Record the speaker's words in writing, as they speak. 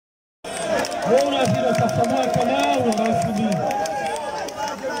Ona zile tasamua kama unasudi.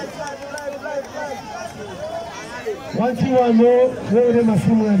 Once you know where the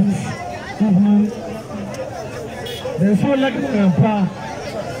Masimo is evening, there's so like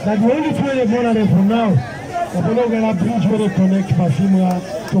that the only way they want them from now, we're not going to bridge where they connect Masimo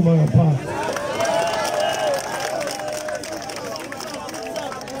to Mayapa.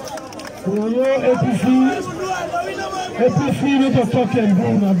 We know APC need to talk and do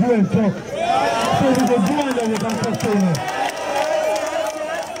and talk. So we go do and then we can talk to them.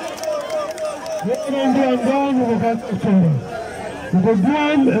 We don't do and down, we can talk to them. We go do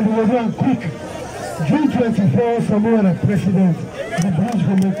and we go do and quick. June 24, someone as president, the bridge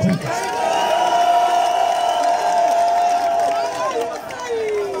will make quick.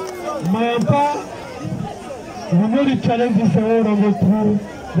 Mayapa, we know the challenges are all number 2.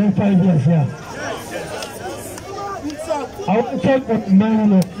 Then 5 years here. I want to talk about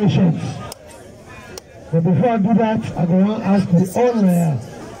mining operations. But before I do that, I want to ask the owner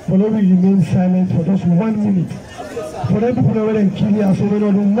for them to remain silent for just 1 minute. For them people that were in Kenya, so they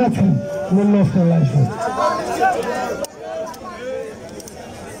don't do nothing, we lost their lives.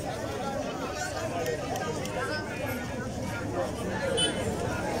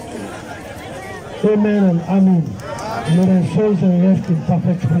 Amen and amen. May their souls rest in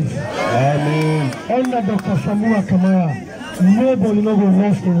perfect peace. Amen. Under Dr. Samua Kamara, nobody no go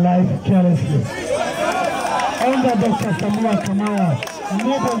lost in life carelessly. Under Dr. Samua Kamara,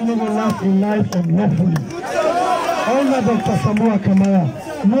 nobody no go lost in life unlawfully. Under Dr. Samua Kamara,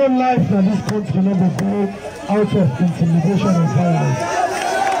 no life in this country no go go out of intimidation and violence.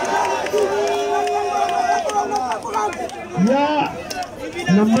 Yeah,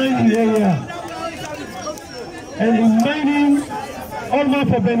 the mining area. And in mining, all man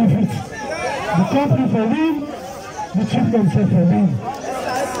for benefits. The company for win, the chief themselves for win.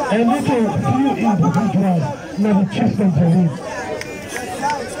 And not a few individuals, not the chief them for win.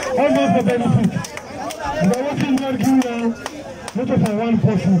 All man for benefits. We are working here now, not for one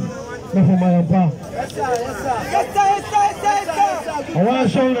person, but for Mayapa. I want to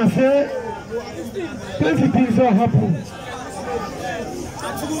show you and say, plenty things will happen.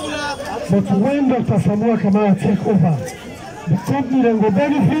 But when Dr. Samua Kamara take over, the company then will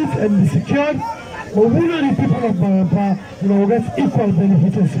benefit and be secured, but we are the people of Mayapa, will get equal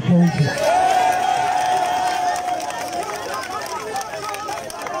benefit and security.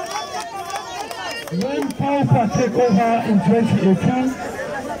 When Power take over in 2018,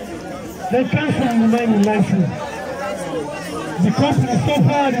 they canceled the mining license. The company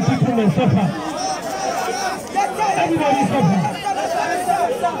suffer, the people may suffer. Everybody suffers.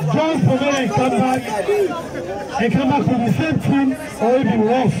 Just for them and come back with the same team or even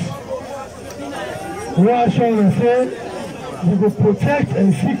worse. We are showing and say we will protect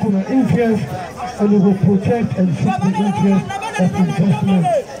and seek our interest, and we will protect and seek the interest of investment.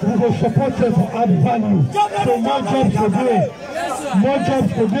 We will support them for add value. So more jobs for them, more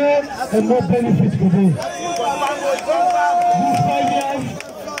jobs for them, and more benefits for them. These 5 years,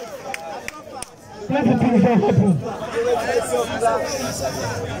 plenty things have happened.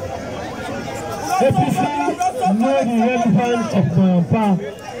 APC know the relevance of Mayapa.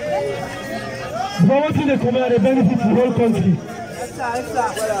 But what in the command, the benefits the whole country.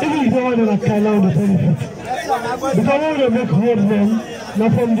 Even if they want to carry out the benefits. Because when they make road them, now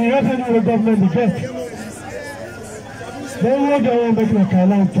from the revenue the government get. Then what they want to make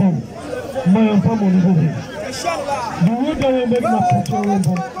carry out from Mayapa money go there. The road they want to make petroleum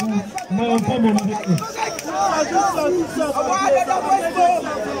from Mayapa money go there.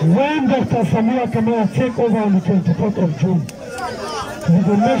 When Dr. Samua Kamara take over on the 24th of June, we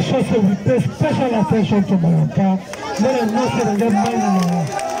will make sure that we pay special attention to Mayapa, let them know so they get money in our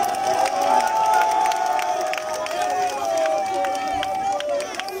house.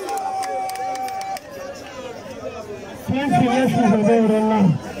 Plenty lessons are there in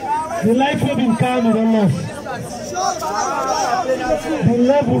land. The life will be calm in the loss. The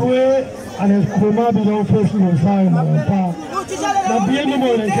level where and as Chernor Maju don't face me inside Mayapa. Now be any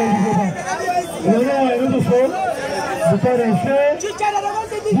more than can go back. You know why I know the phone? Because they say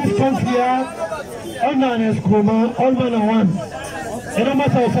this country here, all man is Chernor, all man are one. It don't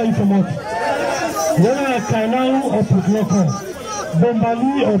matter how you come out. Whether it's Kailau or Putloko,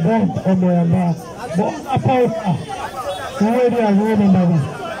 Bombali or Bomb or Mayapa, but Apauta, where they are number one.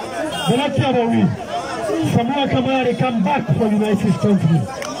 They don't care about we. Samua Kamara, they come back for the United States country.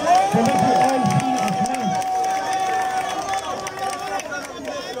 So let you all see as one.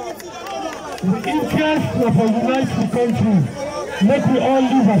 The interest of a united country, let we all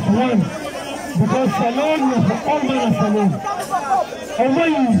live as one. Because Salon is for all men of Salon.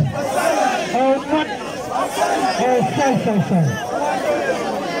 Not. Sorry.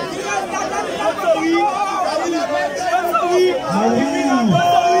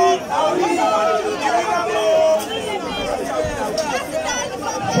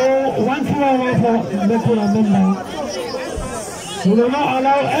 So once you are for local amendment, we will not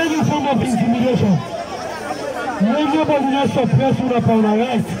allow any form of intimidation. Nobody will suppress you upon our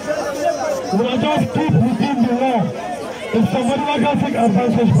rights. We will just keep within the law. If somebody like to take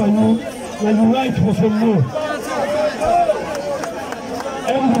advantage by you, then you right for some no.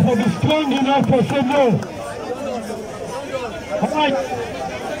 And we will be strong enough for some no. Alright.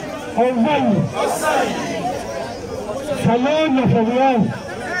 Alright. Shalom for the all.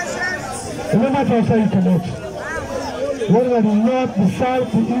 Remember to say it tonight. Whether the north, the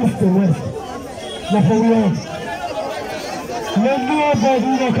south, the east, the west. Not for the all. Let nobody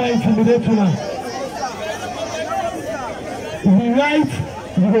not intimidate you now. The right,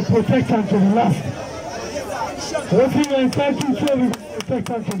 you will protect them to the last. What you are entitled to, you will protect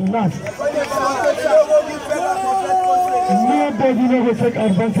them to the last. Nobody will take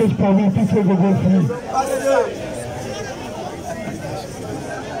advantage by me, people will go free.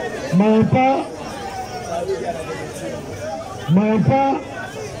 My pa,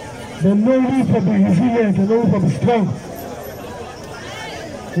 they know we for be resilient, they know we for be strong.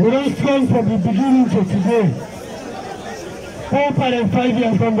 We're not strong from the beginning to today. 4 and 5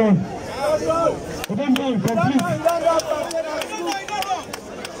 years don't done. We don't done complete.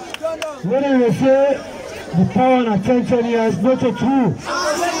 When I will say the power and attention here is not so true. 4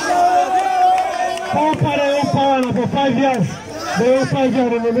 power for 5 years. They all 5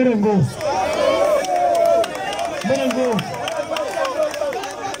 years and they let them go. Let them go.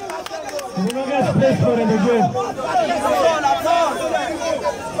 We will not get space for them again.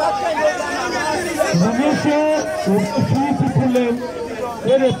 The nation will free people them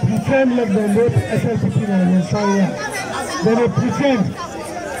where they pretend like they love SLPP in Nigeria. They will pretend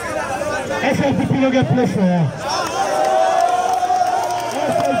SLPP don't get place for her.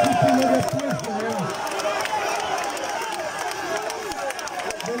 SLPP don't get place for her.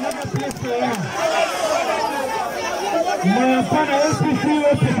 They don't get place for her. Mayampa na SPC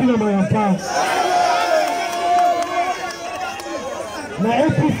na Mayampa. Na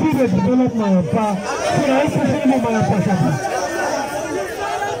APC they develop Mayampa, so na APC no Mayampa Shapa.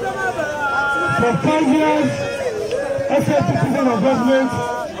 For 5 years, SLPP in the government,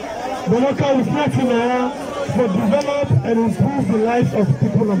 the local is fighting for develop and improve the lives of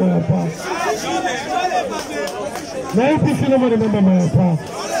people of Mayampa. Na APC no remember Mayampa,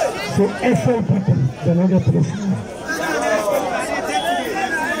 so SLPP they no get place.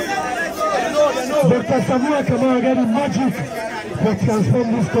 Dr. Samuel Kamara getting magic for transform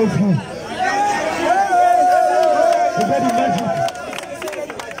this country. He got the magic.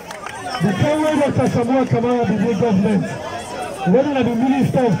 The same way Dr. Samuel Kamara be the government, whether the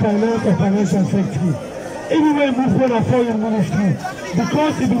Minister of Finance or Financial Secretary, anywhere move on a foreign ministry,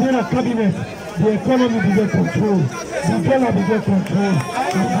 because he began a cabinet, the economy began control, the dollar began control,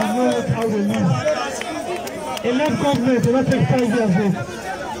 and we know how they live. A left government, they don't take 5 years late.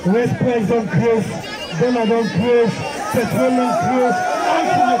 West price don't close, dollar don't close, petrol don't close,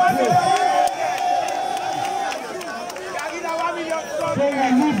 everything is close. So we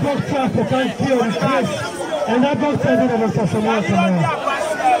need doctors to come clear the case, and that doctor is Dr. Samuel Kamara.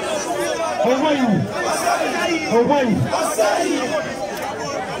 Hawaii.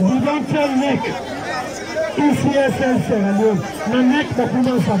 We don't tell NEC, ECSL Sierra Leone, the NEC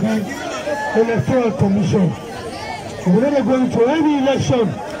Bakuma Sabi, Electoral Commission. We're not going to any election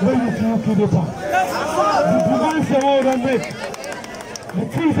where you can keep the power. The demands the world don't make. The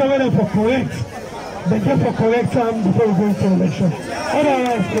things are ready for correct. They get for correct time before we go into election.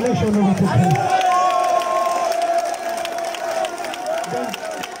 Otherwise, the election will be taken.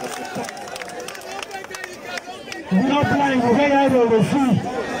 We're not blind, we're very idle, we see.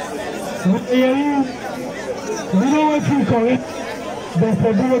 We know what you correct, but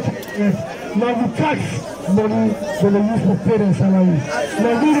for do what you correct. Now the tax money they will use for pay their salaries.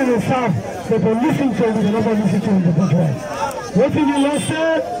 Now we in the South, they will listen to it, they will never listen to individuals. What did you last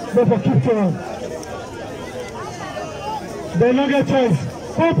say? They will keep to them. They don't get choice.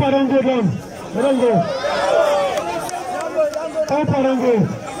 Hope I don't go down. They don't go. Hope I don't go.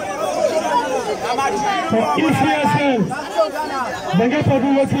 For ECSL, they get to do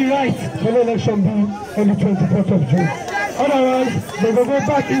what's right for the election be on the 24th of June. Otherwise, they will go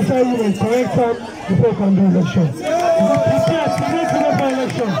back inside you and correct them before we can do election. We prepare to for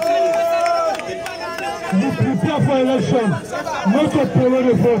election. We prepare for election. Not to promote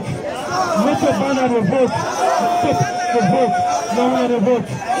the vote. Not to ban the vote. Not to the vote. No one the vote.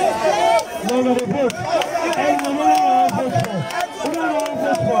 Now the vote. And we don't want to vote for. We don't want to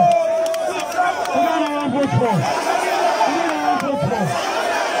vote for. We don't want to vote for. We don't want to vote for.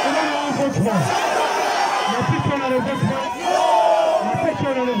 We don't want to vote for. The picture on the vote for. The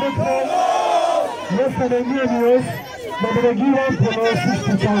picture on the vote for. Yesterday, me and yours, but they give up for now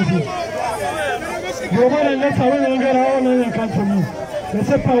 60,000. You want to let someone get all in the country. They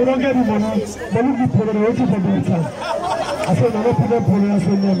say, "I don't get the money." They look for the road to the time. I said, "I'm not putting up for the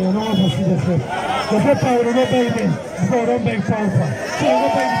answer. I don't want to see the stuff." They say, "I don't know pay them. I don't pay power." So I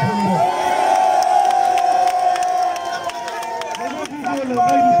don't pay the money. They don't give you the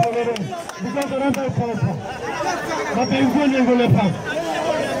money for them because I don't pay power. But they go and go left hand.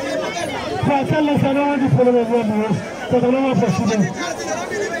 So I tell us I don't want to follow the rules because I don't want to see them.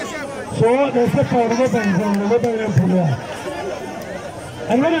 So they say, "I don't pay them. I don't pay them for them."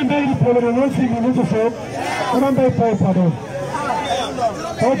 And when I'm very poor, I don't see me to say, I don't buy power pardon.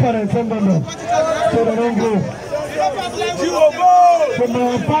 Power pardon, send them down. So they don't go. So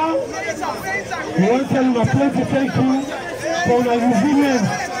my papa, we want to tell him a plenty thank you for the resilience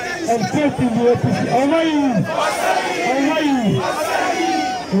and faith in the APC. How are you? How are you?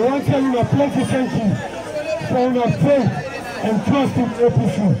 We want to tell him a plenty thank you for the faith and trust in the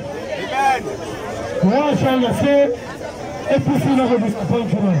APC. We want to say, APC not going to disappoint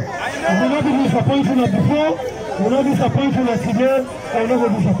you now. We will not be disappointed before, we will not be disappointed today, and we will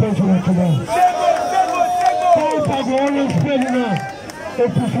not be disappointed tomorrow. Paul will always fail now.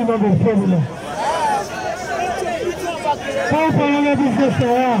 APC not going to fail now. Paul will always be just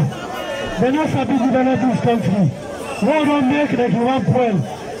they're not happy to develop this country. What don't make like 1 point.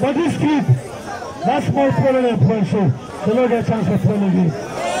 But this trip, that's more point than point, so they don't get a chance to play again.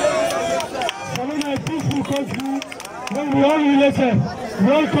 So when a peaceful country, when we all related, we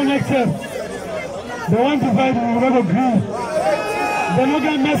all connected, they want to fight, we will not agree. They don't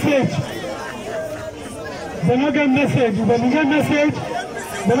get message. They don't get message. If they get message,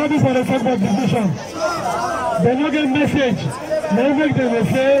 they don't be for the talk about division. They don't get message. They make them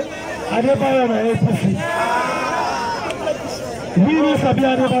say, Adebayo na APC. We don't sabi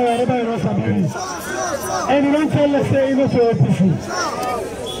Adebayo don't sabi. And we don't tell us say, you know, to APC.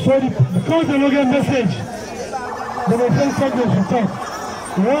 So because they don't get message, they will tell something to talk.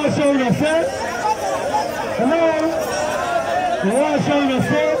 You want to show us say? Hello? You want to show us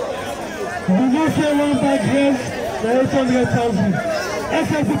say? We don't say one bad dress, they're 800,000.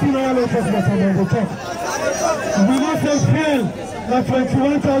 SLPP no one knows about the talk. We don't say fail, that's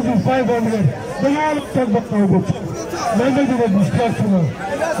 21,500. They all talk about the talk. Maybe they will distract you now.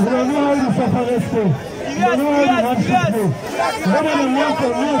 We don't know how the sufferers stay. We don't know how the hardship go. Whether they want or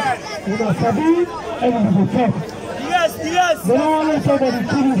not, we don't sabi and we will talk. Yes. They don't want to talk about the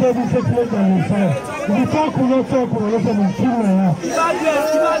killings of the settlement and the fire. If we talk, we don't talk, we don't talk about killing and half.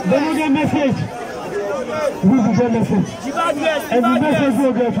 They don't get message. We will get message. And the message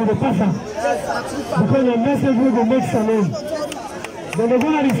will go to the pastor. Because the message will go make salon. When they go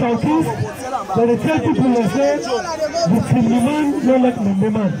to the southeast, when they tell people they say, the Timmy man don't like the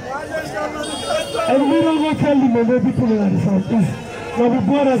man. And we don't go tell the Mende people in the southeast. Now the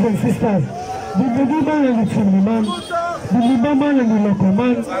brothers and sisters, the Mende man and the Timmy man, the Limba man and the Loco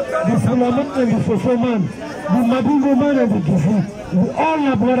man, the Sulaman and the Soso man, the Mabingo man and the Gizi. We all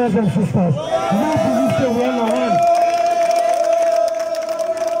are brothers and sisters. No division, we all are one.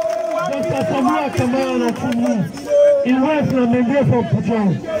 Dr. Samuel Kamara and Timmy, he went na Mende for Pujan.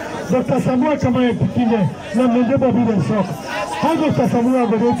 Dr. Samuel Kamara Pikine, na Mende Bobby and Sok. How Dr. Samuel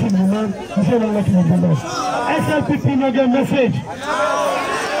go to Timmy man, he said not like Mende man. SLPP no get message.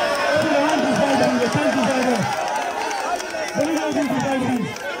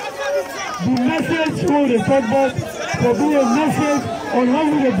 The message for the talk about will be a message on how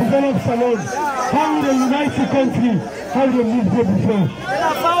we develop Salon, how we unite the country, how we live here before.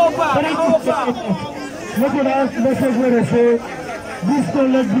 Look at that message where they say, this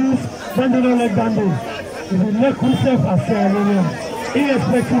don't like this, then they don't like that. If we make ourselves as Leone,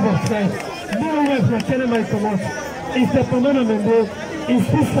 irrespective of strength, no way from telling my command. It's the permanent member, it's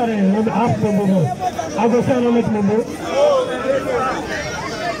sister and half member. I go say I don't make member.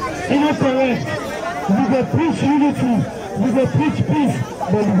 It's not correct. We will preach unity, we will preach peace,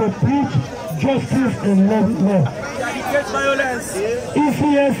 but we will preach justice and law.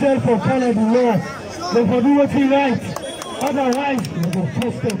 ECSL for Canada law, they will do what he right. Otherwise, we will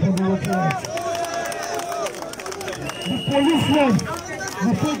force them to do what he right. The policemen,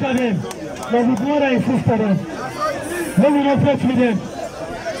 we filter them, but we brother and sister them. Let me not touch with them.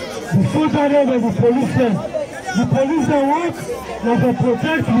 We filter them and the policemen. The police that work now to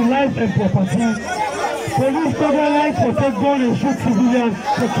protect the life and property. Police cover life, protect gun and shoot civilians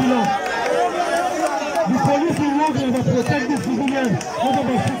to kill them. The police in work to protect the civilians, not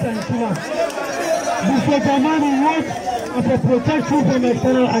about shoot and killers. The soldierman in work to protect you from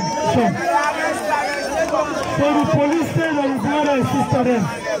external action. So the police say that the brother and sister them,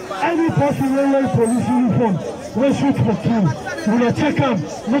 any person who wears police uniform, will shoot for kill. We will check him,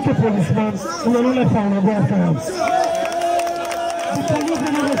 not a policeman, we will not let him go after him. The police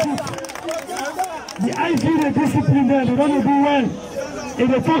will never shoot. The IG, they discipline them, they don't do well. If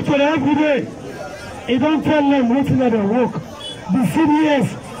they talk to them every day, they don't tell them what's in their work. The CDS,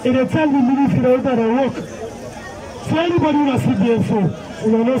 if they tell the military that they work. So anybody who has CDS, we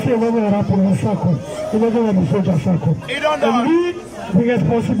will not say when we are up on the circle, we will not have the soldier circle. And we get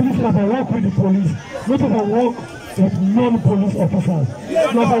responsibility of our work with the police, not of our work with non-police officers,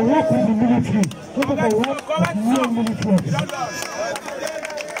 not of our work with the military, not of our work with non-military officers.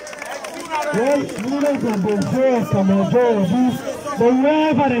 Well, leaders and the jail, Chernor Maju, but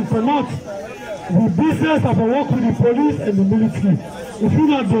wherever they promote the business of a work with the police and the military. If you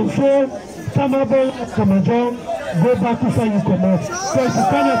not do so, Chernor Maju, go back to say you come out. So if you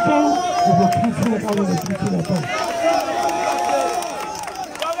cannot come, you will treat you like how they treat you at home.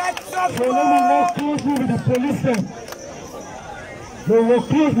 So let me work closely with the police then. They work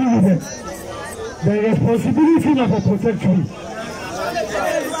closely with them. The responsibility of a protection.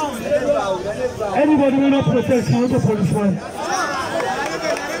 Anybody will not protect you, not a policeman.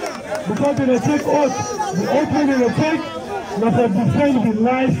 Because they will take oath. The oath they will take, not to defend the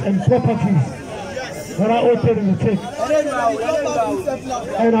lives and properties. That are oath they will take.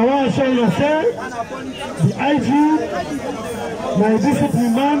 And I want to show you, the IG, my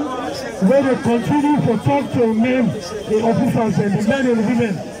discipline man, where they continue to talk to men, the officers and the men and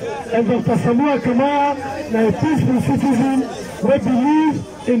women. And Dr. Samuel Kamara, a peaceful citizen, we believe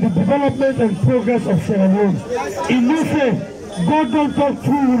in the development and progress of Sierra Leone. In no say, God don't talk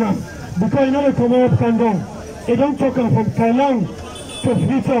through women, because you know come up and down. He don't talk from Thailand to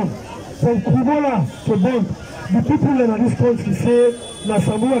Freetown, from Kubola to Bond. The people in this country say, na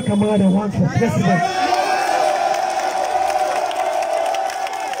Samuel Kamara they want for president.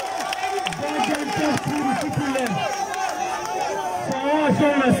 God don't talk through the people there. So I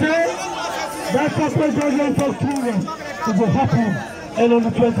want to say, that purpose God don't talk through them. It will happen. And on the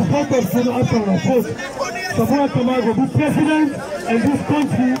 24th of June, after our vote, Samuel Kamara will be president, and this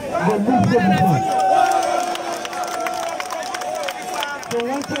country will move forward. So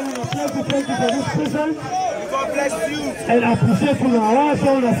one time we appreciate to thank you for this present. God bless you. And appreciate you now. I want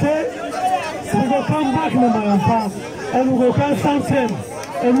to say, we will come back in my farm, and we will come something,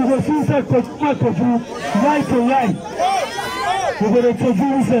 and we will see that right to right. We will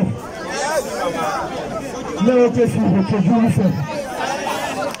introduce them. No occasion to introduce them.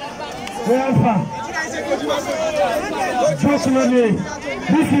 Wherever, personally,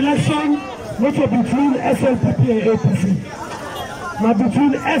 this election not between SLPP and APC, but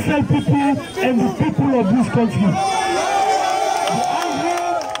between SLPP and the people of this country. The angry,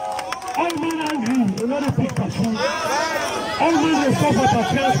 all men angry, another big party. All men they suffer for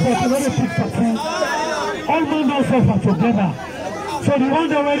transport, another big party. All men don't suffer together. So the one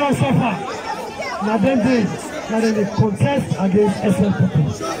that don't suffer, now then they contest against SLPP.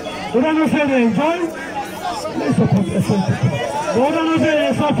 We don't know say they enjoy, they support SLPP. We don't know say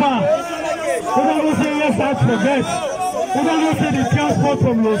they suffer. We don't know say yes, I forget. We don't know say the transport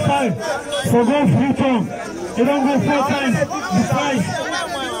from your side for go Freetown. They don't go 4 times the price.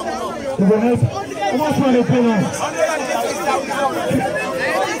 They will help. How much will they pay now?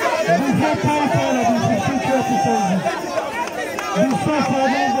 The 4 times of the 15,000. The suffer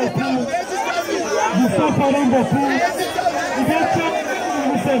number 2. The suffer number 2. The get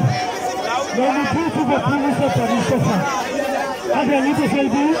now we prove to the police that we suffer. As I need to say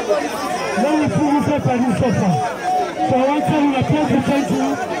this, now we prove that we suffer. So I want to appeal to thank you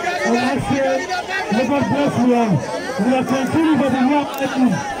and ask you, may God bless you all. We will continue to be more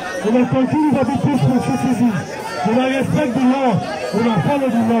active. We will continue to be peaceful citizens. We will respect the law. We will follow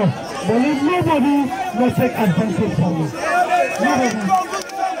the law. But let nobody not take advantage from you. Nobody.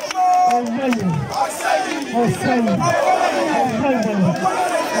 I'll tell you. I'll tell you. I'll tell you.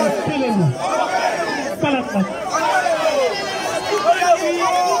 I'm killing you.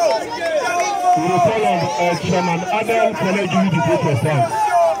 We will call on Chairman Adam to let you debate yourself.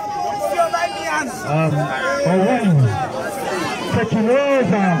 Alright. Taking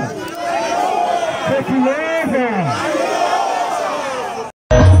over. Taking over.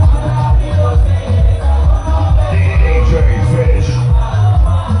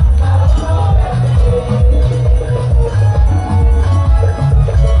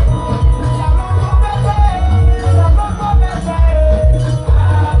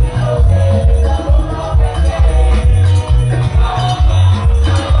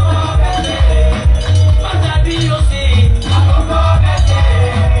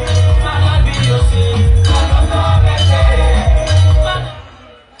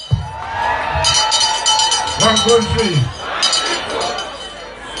 One country.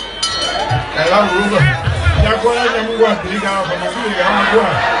 I love Ruba.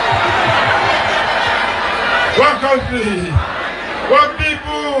 One country, one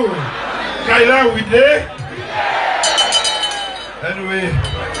people. Kaila with it. Anyway,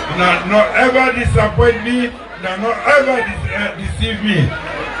 not ever disappoint me, not ever deceive me.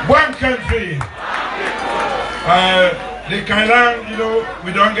 One country. The Kaila, you know,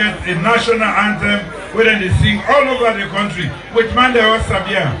 we don't get a national anthem when they sing all over the country. Which man they all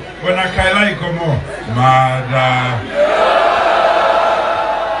sabia when a Kaila come on.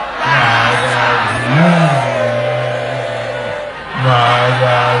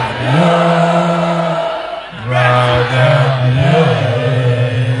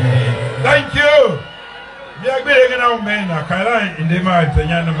 Thank you.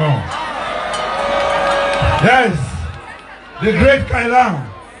 Yes, the great Kailan,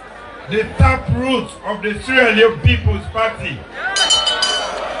 the tap roots of the Sierra Leone People's Party.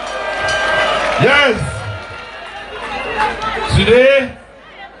 Yes, today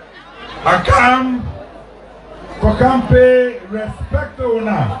I come for pay respect to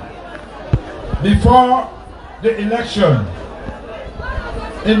honor before the election.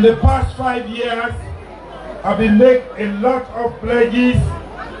 In the past 5 years, I've been making a lot of pledges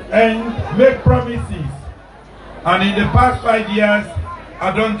and make promises. And in the past 5 years,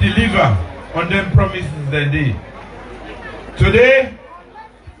 I don't deliver on them promises they did. Today,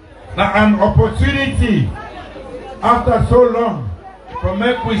 now an opportunity after so long to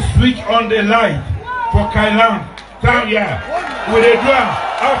make we switch on the light for Kailan town here with a drum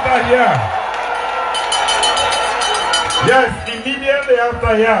after here. Yes, immediately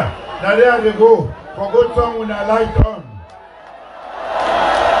after here, now there they go for good song with a light on.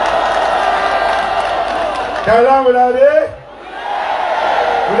 Kailan with a day?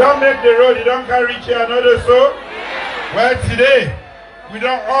 We don't make the road, you don't carry chair another so. Well, today we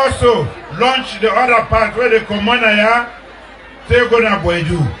don't also launch the other part where the commander here take on a boy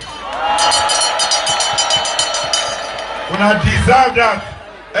do. When I deserve that,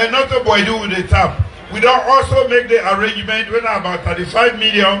 and not a boy do with the tap. We don't also make the arrangement when about 35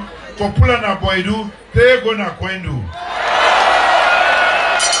 million for pulling a boy do, take on a coin do.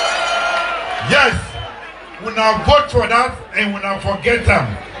 Yes, when I vote for that and when I forget them.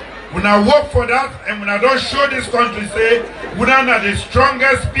 When I work for that and when I don't show this country, say, we are the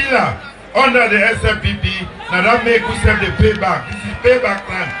strongest pillar under the SFPP, now that make us have the payback. This is payback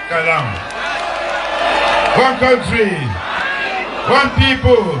time, Kalam. One country, one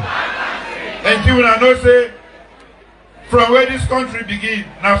people. And you will know, say, from where this country begins,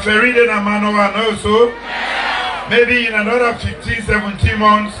 now Feride and Manoa also, maybe in another 15, 17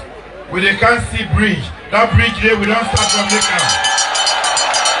 months, with the Kansi bridge, that bridge there, we don't start from the camp.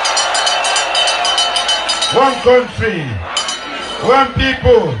 One country, one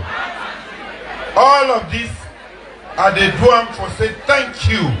people. All of this are the drum for say thank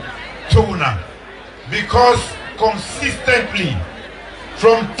you to Una. Because consistently,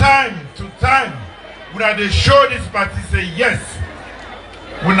 from time to time, when they show this party, say yes.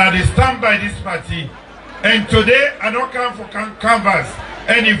 When they stand by this party, and today I don't come for canvas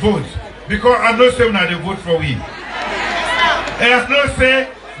any vote because I know say when they vote for we. And I know say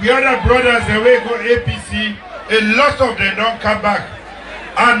the other brothers away go APC, a lot of them don't come back.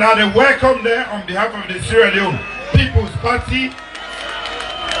 And I welcome them on behalf of the Sierra Leone People's Party.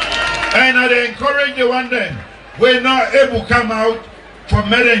 And I encourage the one then we're not able to come out for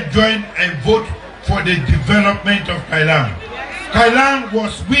me and join and vote for the development of Kailan. Kailan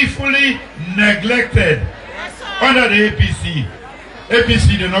was willfully neglected under the APC.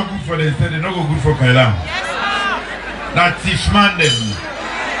 APC, they're not good for the state, they're not good for Kailan. That's Tifman them.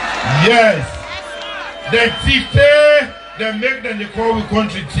 Yes. The Tifte, they make them the call we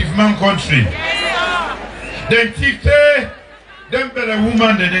country, Tifman country. Then Tifte, them better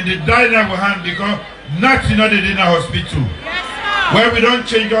woman, then they die in our hand because nothing they did in a hospital. Where we don't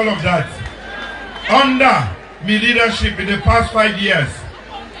change all of that. Under me leadership in the past 5 years,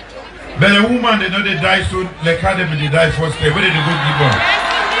 but a woman they know they die soon, like how they die first day. Where did they go give up?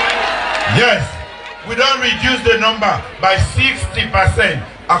 Yes, we don't reduce the number by 60%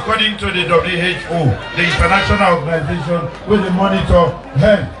 according to the WHO, the international organization with the monitor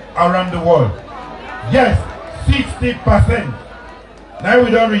health around the world. Yes, 60%. Now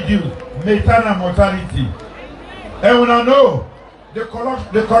we don't reduce maternal mortality. And when I know the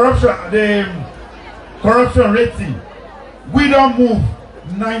corruption rating, we don't move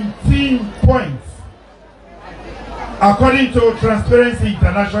 19 points. According to Transparency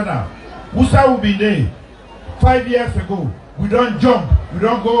International, USA will be there 5 years ago. We don't jump, we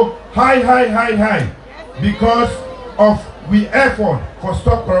don't go high. because of we effort for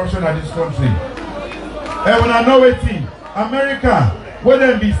stop corruption in this country. And when I know a thing, America, when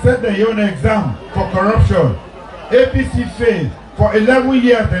they be set the Leone exam for corruption, APC failed for 11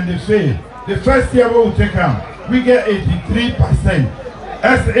 years and they failed. The first year we will take them, we get 83%.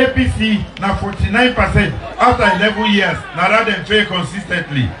 As APC, now 49% after 11 years, now that they fail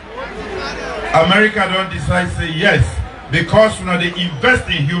consistently. America don't decide say yes, because when they invest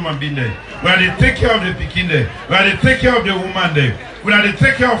in human being there, when they take care of the pikin there, when they take care of the woman there, when they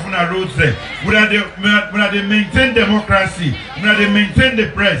take care of the roads there, when they maintain democracy, when they maintain the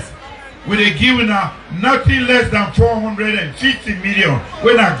press, when they give nothing less than 450 million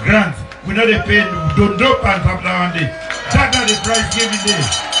when a grant, we know they pay don't and up down there. That's not the price given there.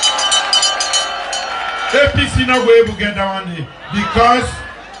 APC not go able to get that one there because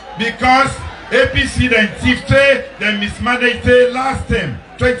APC then tifte then mismanaged last time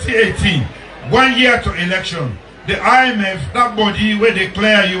 2018, 1 year to election. The IMF, that body where they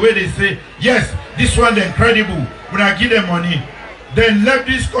clear you, where they say yes, this one they're credible, when I give them money, then left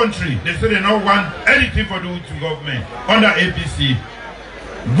this country. They say they don't want anything for the government under APC.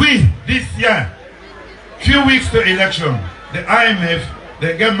 We this year, few weeks to election, the IMF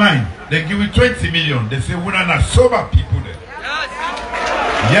they get mine, they give you 20 million. They say we're not sober people there.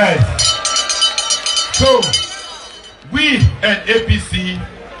 Yes. So we and APC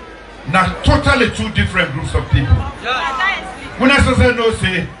now totally two different groups of people. When I say no,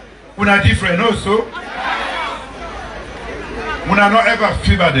 say we are different also. We are not ever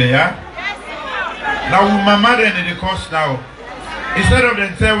fever there, yeah? Now we mama then in the cost now. Instead of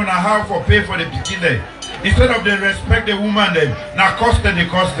them say we are how for pay for the pikin there. Instead of them respect the woman then, now cost them the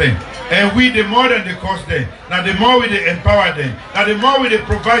cost them. And we the more than the cost them. Now the more we they empower them. Now the more we they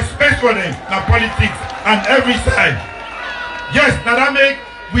provide space for them. Now politics and every side. Yes, now that make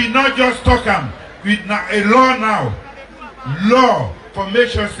we not just talk with a law now. Law for make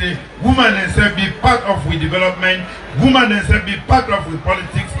sure say women themselves be part of with development, women themselves be part of with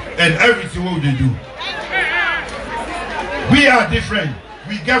politics and everything what they do. We are different.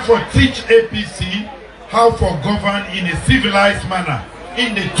 We get for teach APC how for govern in a civilized manner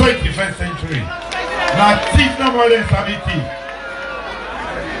in the 21st century. Now teach no more than stability.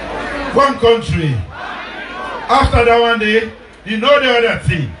 One country. After that one day, you know the other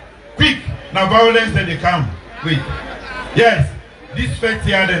thing. Quick, now violence that they come with. Yes, this fact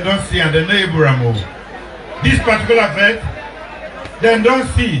here they don't see and they know Ibrahimo. This particular fact, they don't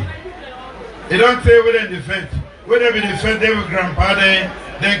see. They don't say whether the fact. Whether the fact they were grandpa, they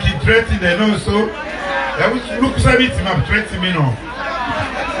keep threatening, they know so. They will look at it, I'm threatening me now.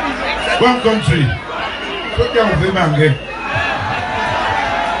 One country. So can we be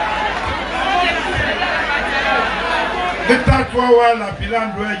la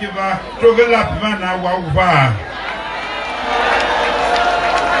pilan doit y va, trouver la pimana wa.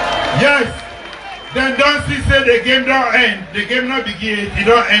 Yes, then don't see say the game don't end, the game not begin, it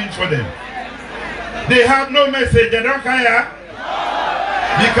don't end for them. They have no message, they don't care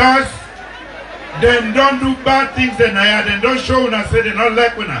because they don't do bad things in Naya, they don't show una say they not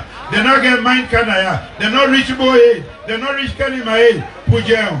like una, they not get mind Kanaya, they not reach boy, they not reach Kanima,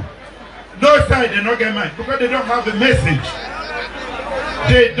 Pujel. No side they not get mine because they don't have a message.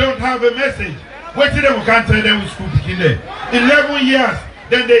 They don't have a message. What did them can't tell them with school picking there? 11 years,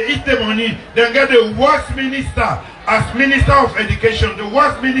 then they eat the money, then get the worst minister as Minister of Education, the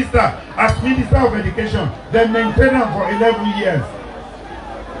worst minister as Minister of Education, then maintain them for 11 years.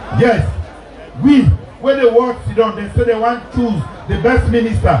 Yes, we when they work sit down, they say they want to choose the best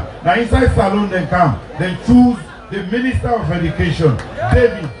minister. Now inside salon they come, then choose the Minister of Education,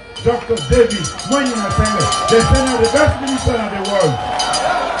 David. Dr. David, when you are saying they say now the best minister in the world.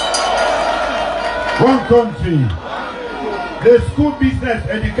 One country, the school business,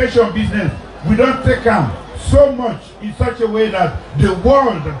 education business, we don't take them so much in such a way that the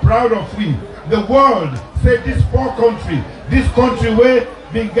world are proud of we. The world say this poor country, this country where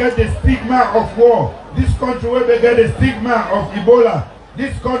we get the stigma of war, this country where we get the stigma of Ebola,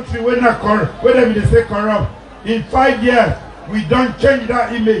 this country where they say corrupt. In 5 years, we don't change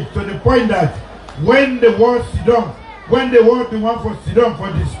that image to the point that when the war sit down, when they want the one for sit down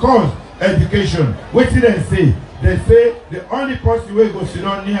for discourse education, what did they say? They say the only person who will go sit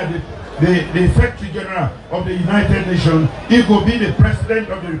down near the Secretary General of the United Nations, he will be the President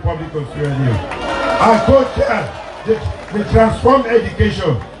of the Republic of Sierra Leone. Our co-chair, the transform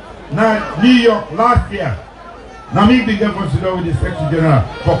education. Now New York last year, now me began to sit down with the Secretary General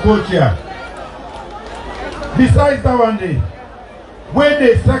for co-chair. Besides that one day, when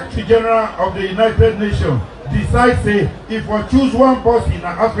the Secretary General of the United Nations decides, say, if we choose one person in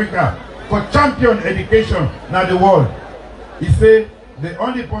Africa for champion education in the world. He said the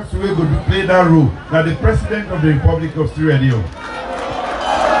only person who could play that role now the President of the Republic of Sierra Leone.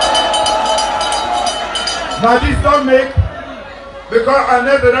 Now this don't make, because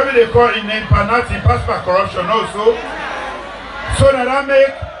another name they call in name penalty pass for corruption also. So that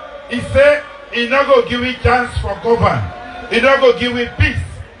make, he said he not go give it chance for govern. He not go give it peace.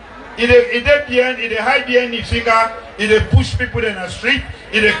 He hide behind the finger, he push people in the street,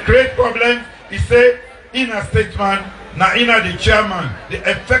 he create problems. He say in a statement, now in the chairman, the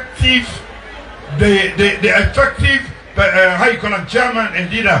effective how you call him, chairman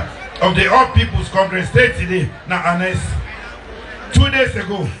and leader of the All People's Congress state today, now honest. 2 days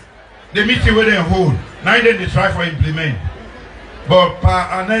ago, the meeting where they hold, now then they try for implement. But per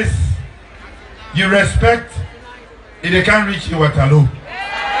honest, you respect, if they can't reach you Waterloo.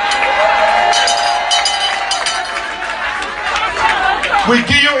 We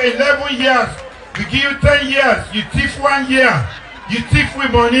give you 11 years, we give you 10 years, you thief 1 year, you thief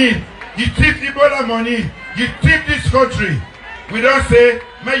with money, you thief Ebola money, you thief this country. We don't say,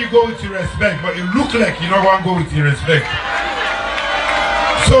 may you go with your respect, but it look like you don't want to go with your respect.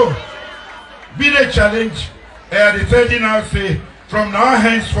 So, be the challenge, the third now say, from now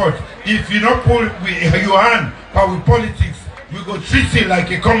henceforth, if you don't pull with your hand, but with politics, we go treat you like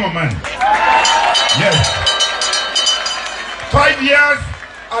a common man. Yes. 5 years,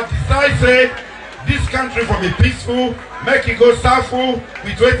 I decide say this country for be peaceful, make it go southful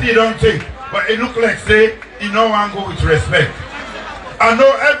with what you don't take. But it look like say you no one go with respect. I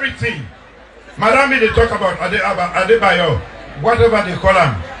know everything. Madam, they talk about Adebayo, whatever they call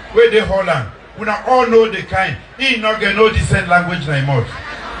him, where they hold him. We all know the kind. He not get no decent language anymore.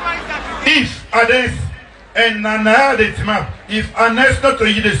 If Ades and Nana the team up, if Ades not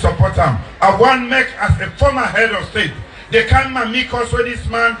to you they support him, I want make as a former head of state. The kind of cause where this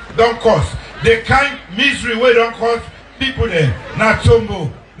man don't cause. The kind misery where don't cause people there. Na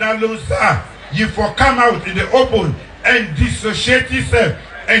Tombo, na Lusa. You for come out in the open and dissociate yourself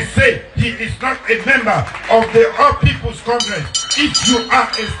and say he is not a member of the All People's Congress if you are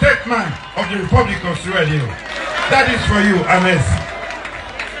a statesman of the Republic of Sierra Leone. That is for you, Ames.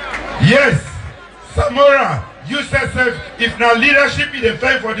 Yes, Samora, you said if now leadership is the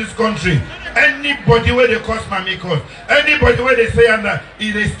fight for this country, anybody where they cause mamikos, anybody where they say under,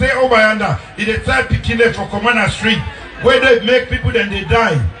 if they stay over under, if they try picking them for Commander Street, where they make people then they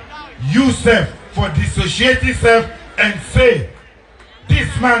die, you self for dissociate yourself and say, this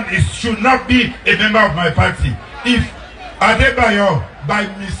man should not be a member of my party. If Adebayo, by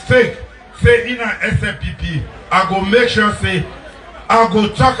mistake, say in an SFPP, I go make sure say, I go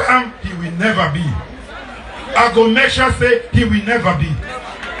talk him, he will never be. I go make sure say, he will never be.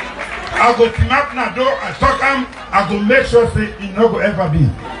 I go team up na door, I talk him, I go make sure say, he no go ever be.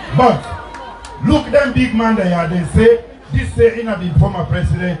 But, look them big man there, they say, this say in a be former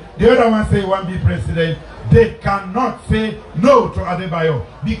president, the other one say one be president. They cannot say no to Adebayo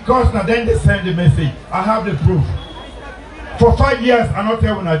because now then they send the message. I have the proof. For 5 years, I'm not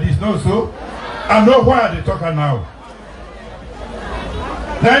telling you this, no, so I know why they talking now.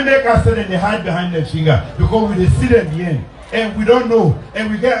 Then make us say that they hide behind their finger because we see them in the end and we don't know and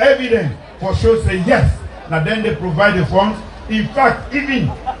we get evidence for sure say yes. Now then they provide the funds. In fact, even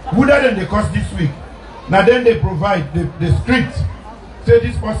whether than the cost this week. Now then they provide the script. Say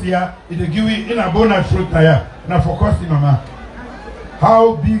this person here, it will give you in a bonus fruit here. Now for costing mama.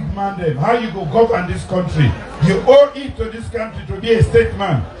 How big man them, how you go govern this country. You owe it to this country to be a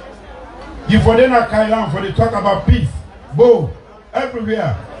statesman. You for them a Kailan for the talk about peace. Bo,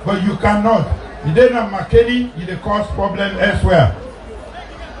 everywhere. But you cannot. You then have McKinney, you cause problem elsewhere.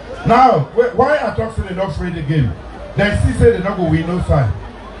 Now, why I talk to the not afraid again? They still say they not go win no side.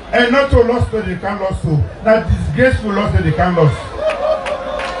 And not to loss that they can't lose to. That disgraceful loss that they can't lose.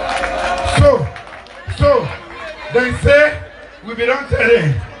 So, they say, we be don't tell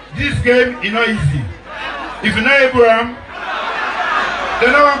them, this game is not easy. If you know Abraham, they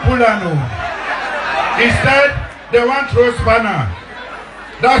don't want to pull down no. Instead, they want to throw spanner.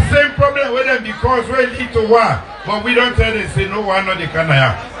 That same problem with them because we lead to war. But we don't tell them, say no one, no they can't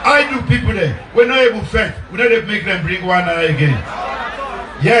have. I do people there, we're not able to fight. We don't able to make them bring one another again.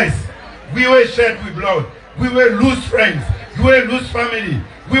 Yes, we will shed with blood. We will lose friends. We will lose family.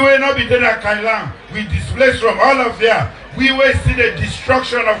 We will not be there at Kailan. We displaced from all of there. We will see the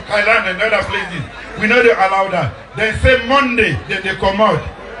destruction of Kailan and other places. We know they allow that. They say Monday, then they come out.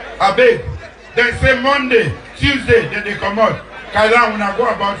 I beg. They say Monday, Tuesday, then they come out. Kailan, when I go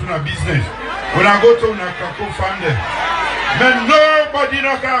about to our business, when I go to our co-founder, man, nobody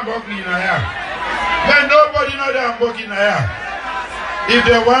know can work in here. Man, nobody know that I'm working here. If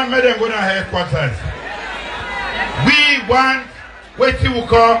they want, may they go to headquarters. We want what we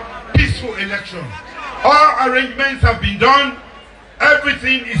call peaceful election. All arrangements have been done.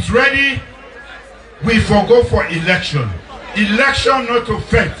 Everything is ready. We forgo for election. Election not to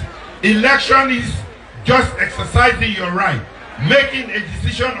fight. Election is just exercising your right. Making a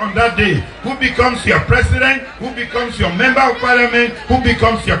decision on that day. Who becomes your president? Who becomes your member of parliament? Who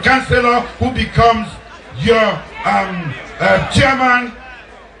becomes your councillor? Who becomes your chairman?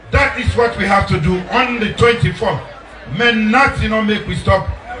 That is what we have to do on the 24th. May nothing make we stop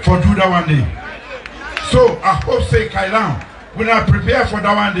for do that one day. So I hope say Kailan, we not prepare for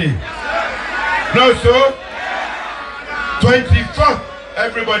that one day. No, so 24th,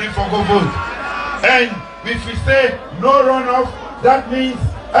 everybody for go vote. And if we say no runoff, that means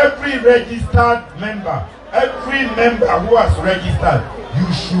every registered member, every member who has registered, you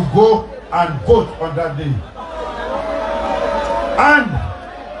should go and vote on that day.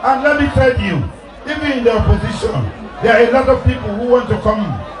 And let me tell you, even in the opposition, there are a lot of people who want to come.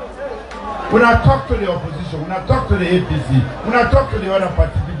 When I talk to the opposition, when I talk to the APC, when I talk to the other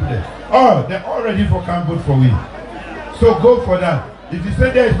party people there, oh, they're all ready for can vote for we. So go for that. If you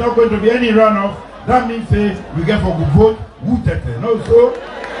say there is not going to be any runoff, that means say we get for good vote. Who take it? No, so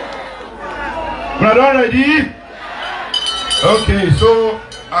we are all ready. Okay, so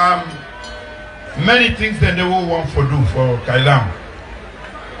many things that they will want for do for Kailan.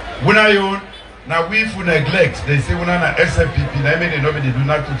 When I own now we for neglect, they say when I SFPP, I mean nobody do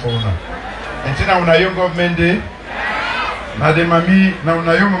nothing for una. And then when I young government day, now the mommy, now when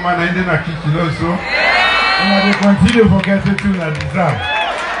I young mama na in the kitchen also, and they continue to forget it to na deserve.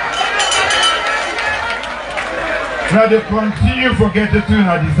 Now they continue to forget it to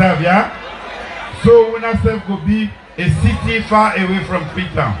na deserve, yeah. So when I say go be a city far away from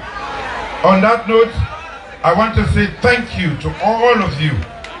Freetown. On that note, I want to say thank you to all of you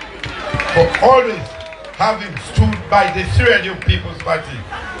for always having stood by the Sierra Leone People's Party.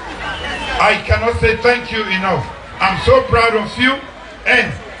 I cannot say thank you enough. I'm so proud of you,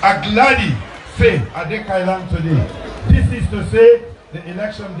 and I gladly say Ade Kailan today. This is to say the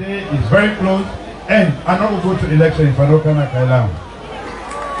election day is very close, and I'm not going to go to election if I don't come at Kailan.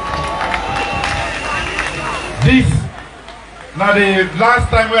 This now the last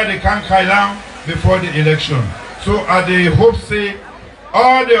time where they can Kailan before the election. So I hope say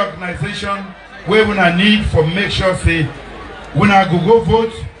all the organization where we need for make sure say when I go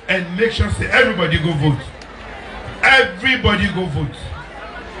vote and make sure say everybody go vote. Everybody go vote.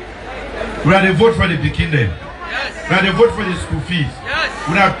 We have to vote for the beginning. Yes. We have to vote for the school fees. Yes.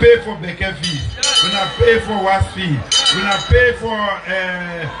 We have to pay for Becker fees. Yes. We have to pay for WAS fees. We have to pay for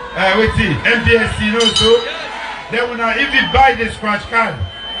MPSC, you know, so yes. Then we have even buy the scratch card.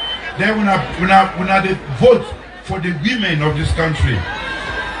 Then we have to vote for the women of this country.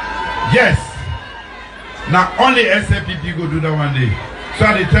 Yes. Now only SFPP go do that one day. So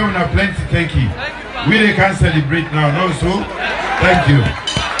they tell me plenty thank you. We they can celebrate now, no so thank you.